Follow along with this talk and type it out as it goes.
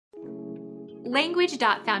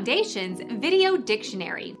Language.Foundation's Video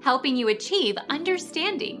Dictionary, helping you achieve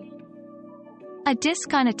understanding. A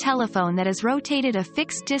disc on a telephone that is rotated a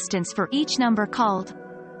fixed distance for each number called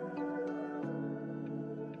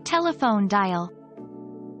telephone dial.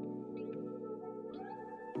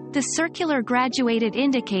 The circular graduated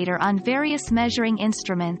indicator on various measuring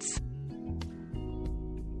instruments.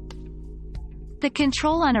 The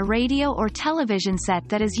control on a radio or television set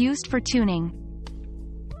that is used for tuning.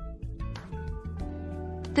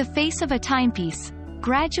 The face of a timepiece,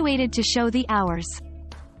 graduated to show the hours.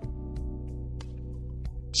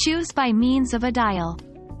 Choose by means of a dial.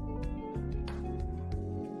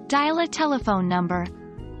 Dial a telephone number.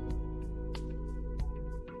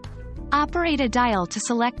 Operate a dial to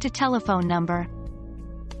select a telephone number.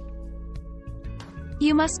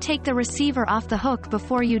 You must take the receiver off the hook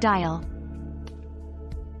before you dial.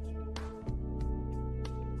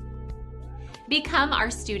 Become our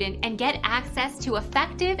student and get access to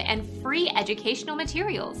effective and free educational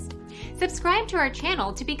materials. Subscribe to our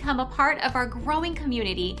channel to become a part of our growing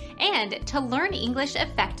community and to learn English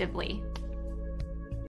effectively.